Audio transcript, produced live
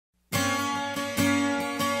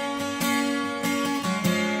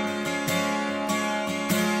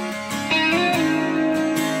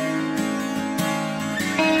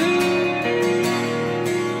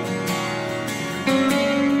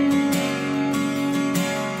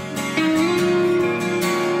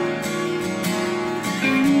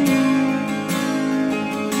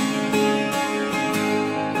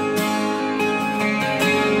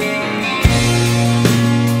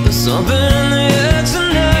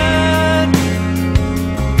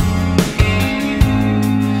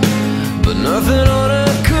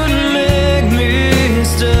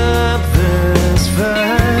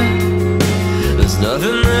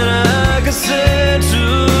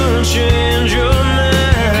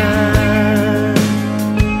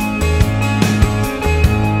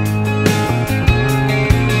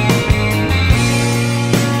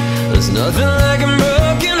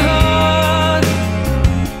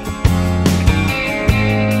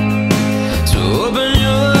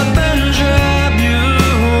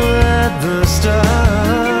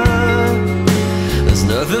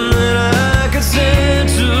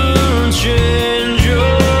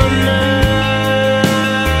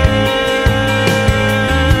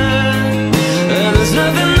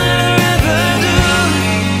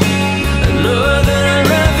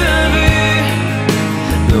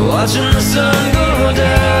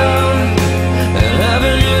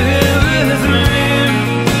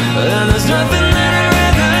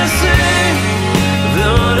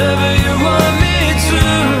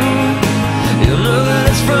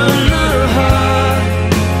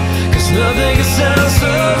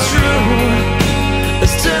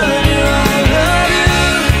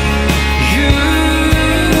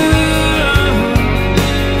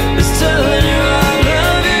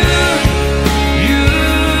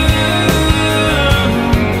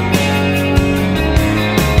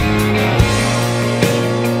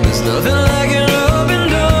nothing like an open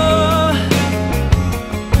door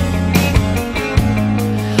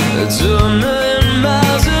to a million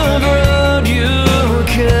miles of road you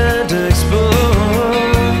can't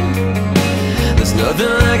explore. There's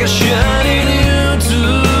nothing like a shining you to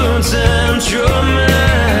tempt your mind.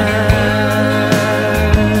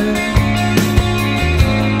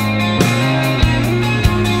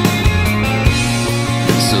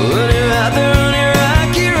 So when you're out there on your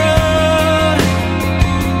rocky road,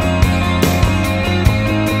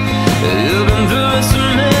 you've been through it so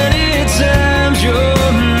many times, your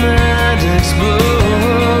mind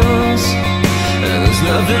explodes, and there's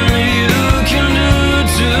nothing that you can do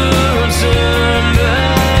to turn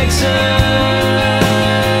back time.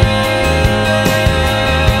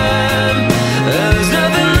 And there's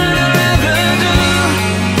nothing that I'd rather do,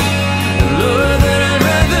 and nowhere that I'd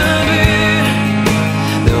rather be,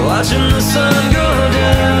 than watching the sun go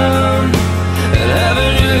down and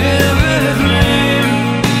having you here with me.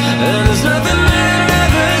 And there's nothing that I'd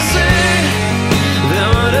rather say than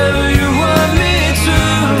whatever you want me to.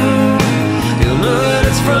 You'll know that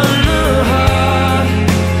it's from the heart,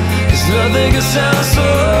 'cause nothing can sound so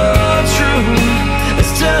true as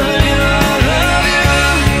telling you I love you.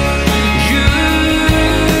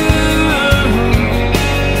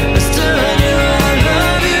 It's telling you I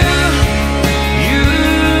love you.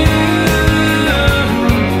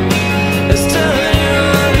 It's telling you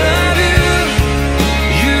I love you.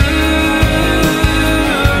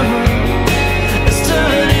 It's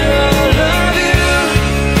telling you I love you.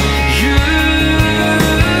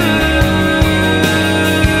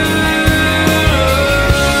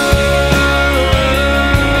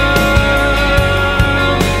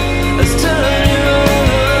 It's telling you I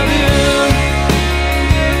love you.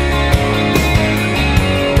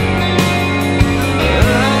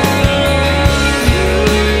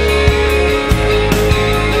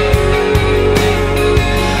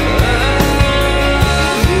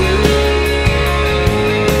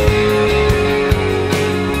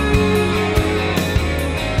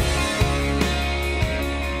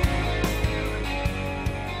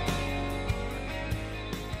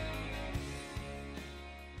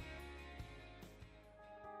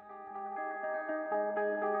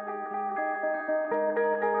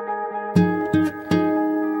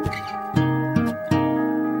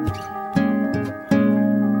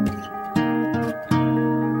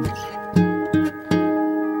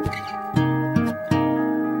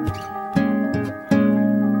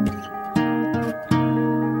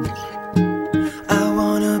 I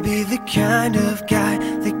wanna be the kind of guy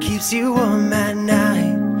that keeps you warm at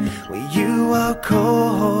night when you are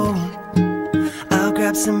cold. I'll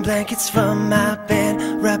grab some blankets from my bed,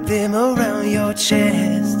 wrap them around your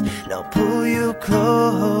chest, and I'll pull you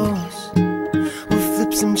close. We'll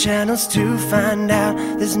flip some channels to find out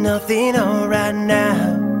there's nothing on right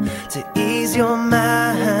now to ease your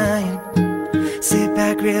mind. Sit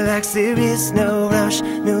back, relax, there is no rush,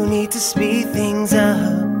 no need to speed things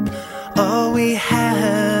up. All we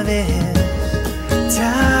have is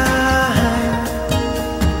time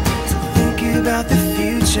to think about the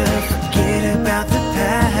future, forget about the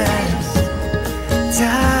past.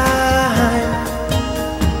 Time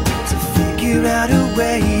to figure out a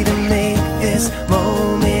way to make this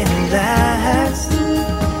moment last,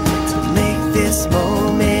 to make this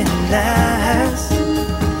moment last,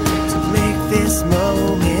 to make this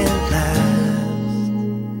moment last.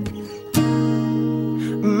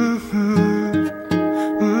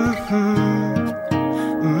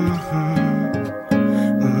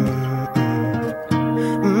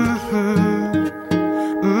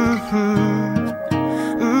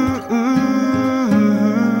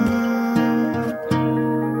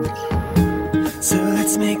 So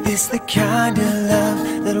let's make this the kind of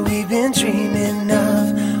love that we've been dreaming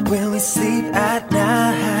of when we sleep at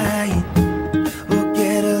night. We'll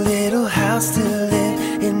get a little house to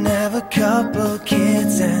live in, have a couple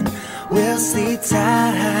kids, and we'll sleep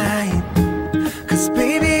tight. 'Cause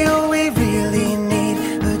baby, all we really need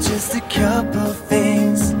are just a couple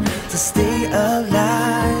things to stay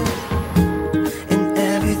alive, and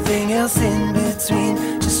everything else in between.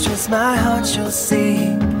 Just trust my heart, you'll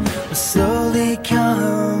see we're slowly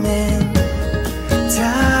coming.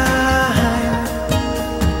 Time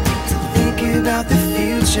to think about the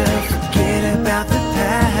future, forget about the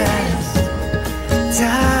past.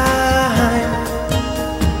 Time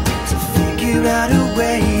to figure out a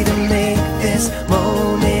way to make this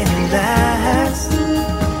moment last,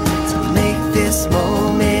 to make this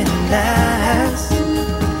moment last,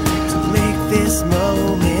 to make this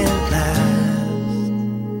moment last.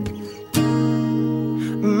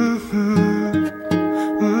 Mm-hmm.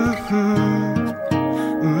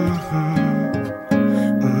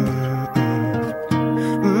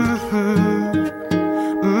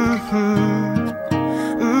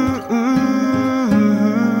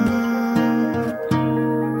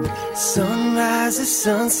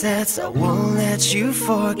 sets, I won't let you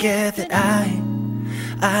forget that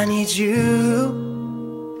I need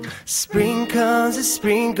you. Spring comes as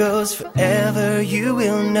spring goes, forever you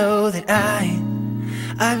will know that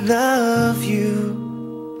I love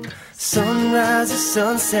you. Sunrises,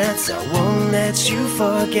 sunsets, I won't let you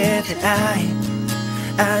forget that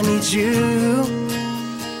I need you.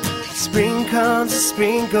 Spring comes as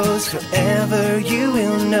spring goes, forever you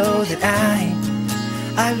will know that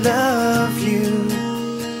I love you.